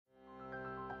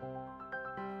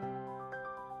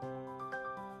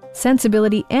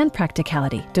Sensibility and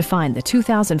practicality define the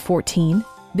 2014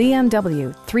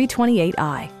 BMW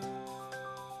 328i.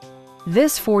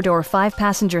 This four-door,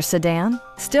 five-passenger sedan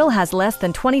still has less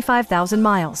than 25,000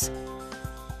 miles.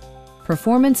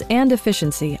 Performance and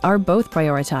efficiency are both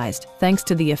prioritized thanks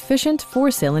to the efficient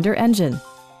four-cylinder engine.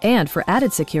 And for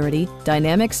added security,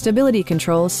 dynamic stability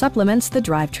control supplements the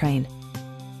drivetrain.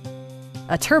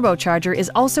 A turbocharger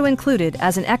is also included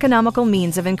as an economical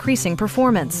means of increasing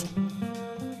performance.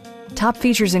 Top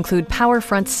features include power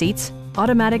front seats,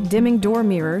 automatic dimming door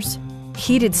mirrors,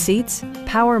 heated seats,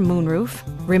 power moonroof,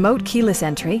 remote keyless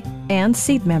entry, and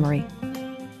seat memory.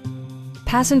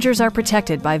 Passengers are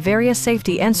protected by various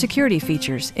safety and security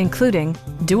features, including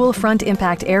dual front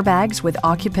impact airbags with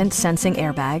occupant sensing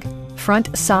airbag,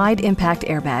 front side impact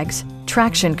airbags,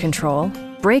 traction control,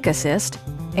 brake assist,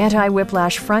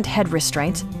 anti-whiplash front head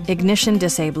restraints, ignition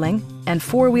disabling, and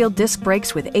four-wheel disc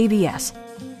brakes with ABS.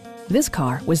 This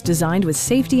car was designed with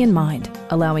safety in mind,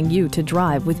 allowing you to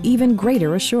drive with even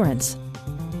greater assurance.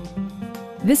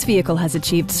 This vehicle has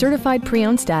achieved certified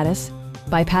pre-owned status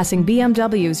by passing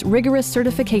BMW's rigorous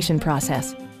certification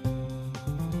process.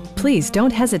 Please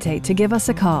don't hesitate to give us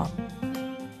a call.